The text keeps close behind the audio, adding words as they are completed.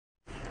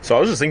So I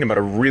was just thinking about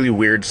a really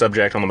weird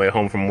subject on the way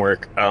home from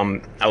work.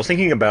 I was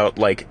thinking about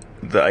like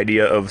the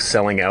idea of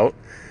selling out,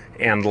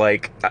 and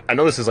like I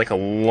know this is like a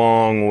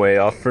long way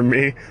off for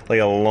me, like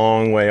a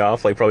long way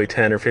off, like probably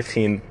 10 or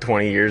 15,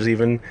 20 years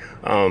even.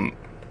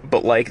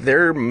 But like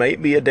there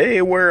might be a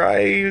day where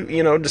I,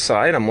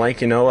 decide I'm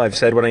like, I've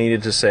said what I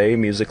needed to say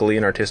musically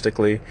and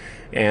artistically,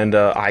 and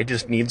I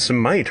just need some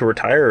money to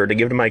retire or to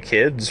give to my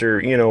kids or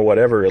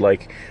whatever,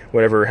 like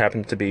whatever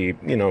happens to be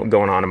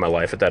going on in my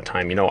life at that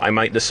time. I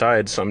might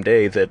decide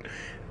someday that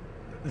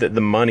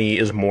the money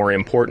is more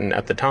important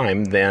at the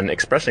time than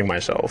expressing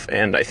myself.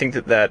 And I think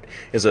that that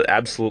is an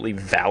absolutely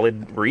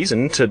valid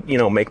reason to,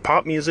 make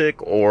pop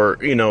music or,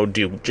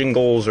 do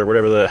jingles or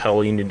whatever the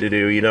hell you need to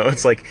do.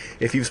 It's like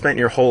if you've spent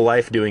your whole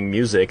life doing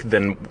music,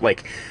 then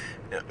like,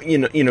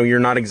 you're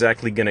not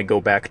exactly going to go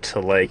back to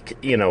like,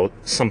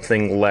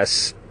 something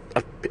less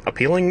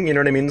appealing, you know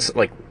what I mean?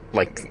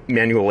 Like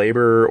manual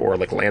labor or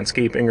like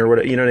landscaping or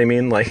whatever, you know what I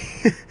mean? Like,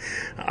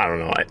 I don't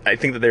know. I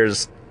think that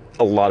there's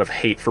a lot of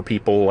hate for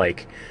people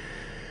like,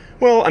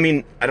 well, I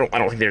mean, I don't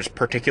think there's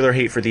particular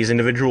hate for these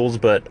individuals,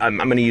 but I'm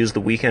going to use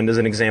The Weeknd as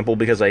an example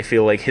because I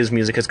feel like his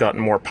music has gotten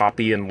more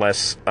poppy and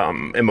less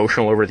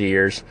emotional over the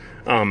years.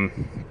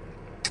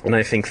 And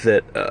I think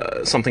that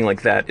something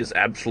like that is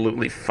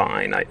absolutely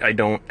fine. I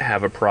don't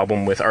have a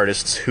problem with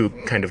artists who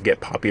kind of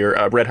get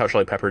poppier. Red Hot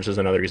Chili Peppers is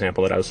another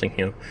example that I was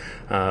thinking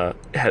of,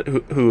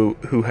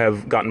 who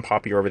have gotten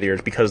poppier over the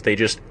years because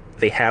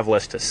they have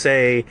less to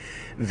say.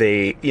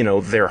 They,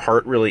 their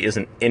heart really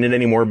isn't in it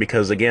anymore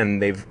because again,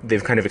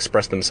 they've kind of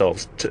expressed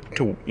themselves to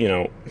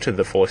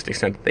the fullest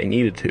extent that they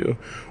needed to,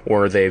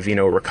 or they've,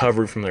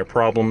 recovered from their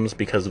problems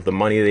because of the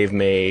money they've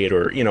made,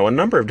 or, a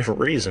number of different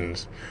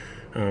reasons.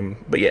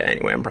 But yeah,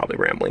 anyway, I'm probably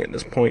rambling at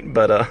this point,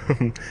 but,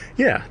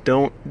 yeah,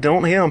 don't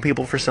hate on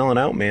people for selling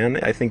out, man.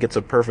 I think it's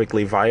a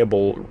perfectly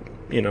viable,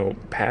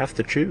 path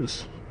to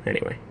choose.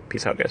 Anyway,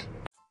 peace out, guys.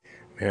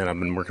 Man, I've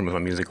been working with my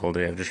music all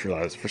day. I've just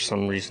realized for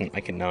some reason I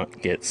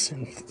cannot get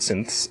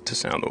synths to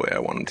sound the way I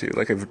want them to.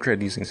 Like, I've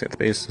tried using synth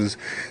basses,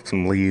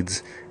 some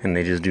leads, and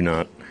they just do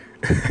not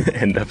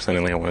end up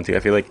sounding like I want to. I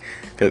feel like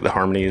the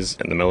harmonies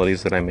and the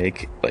melodies that I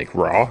make, like,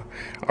 raw,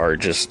 are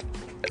just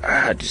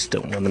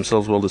don't lend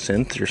themselves well to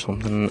synth or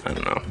something. I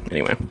don't know.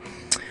 Anyway.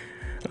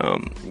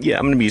 Yeah,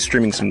 I'm going to be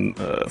streaming some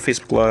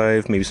Facebook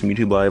Live, maybe some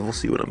YouTube Live. We'll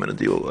see what I'm going to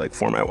do, like,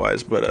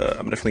 format-wise. But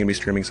I'm definitely going to be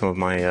streaming some of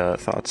my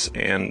thoughts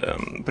and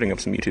putting up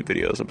some YouTube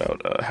videos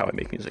about how I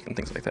make music and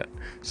things like that.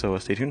 So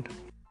stay tuned.